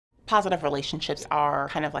Positive relationships are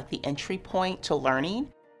kind of like the entry point to learning.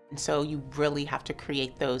 And so you really have to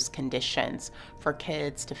create those conditions for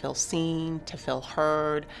kids to feel seen, to feel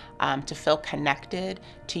heard, to feel connected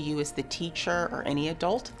to you as the teacher or any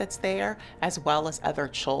adult that's there, as well as other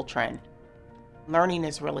children. Learning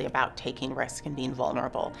is really about taking risk and being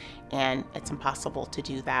vulnerable, and it's impossible to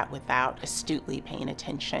do that without astutely paying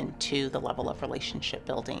attention to the level of relationship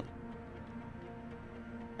building.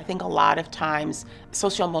 I think a lot of times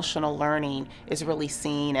social-emotional learning is really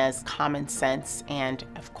seen as common sense, and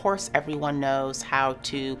of course everyone knows how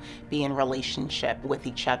to be in relationship with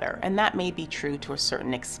each other, and that may be true to a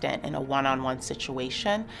certain extent in a one-on-one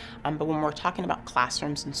situation, but when we're talking about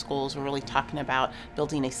classrooms and schools, we're really talking about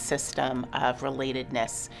building a system of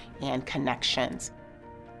relatedness and connections.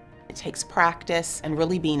 It takes practice and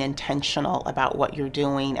really being intentional about what you're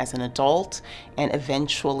doing as an adult, and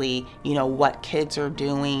eventually, what kids are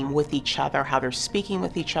doing with each other, how they're speaking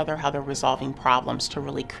with each other, how they're resolving problems, to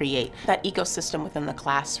really create that ecosystem within the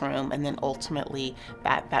classroom, and then ultimately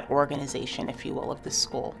that organization, if you will, of the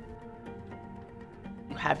school.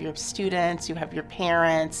 You have your students, you have your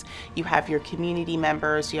parents, you have your community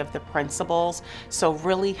members, you have the principals. So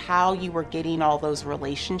really how you are getting all those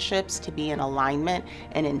relationships to be in alignment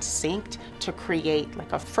and in sync to create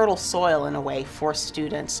like a fertile soil in a way for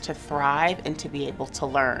students to thrive and to be able to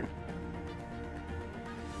learn.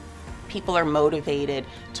 People are motivated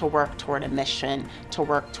to work toward a mission, to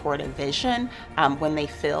work toward a vision when they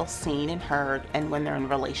feel seen and heard, and when they're in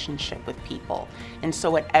relationship with people. And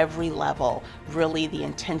so at every level, really the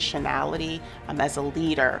intentionality as a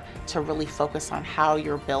leader to really focus on how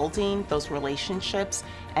you're building those relationships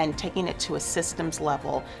and taking it to a systems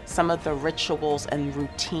level, some of the rituals and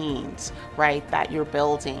routines, right, that you're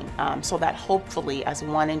building, so that hopefully as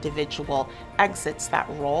one individual exits that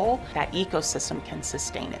role, that ecosystem can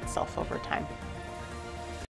sustain itself over time.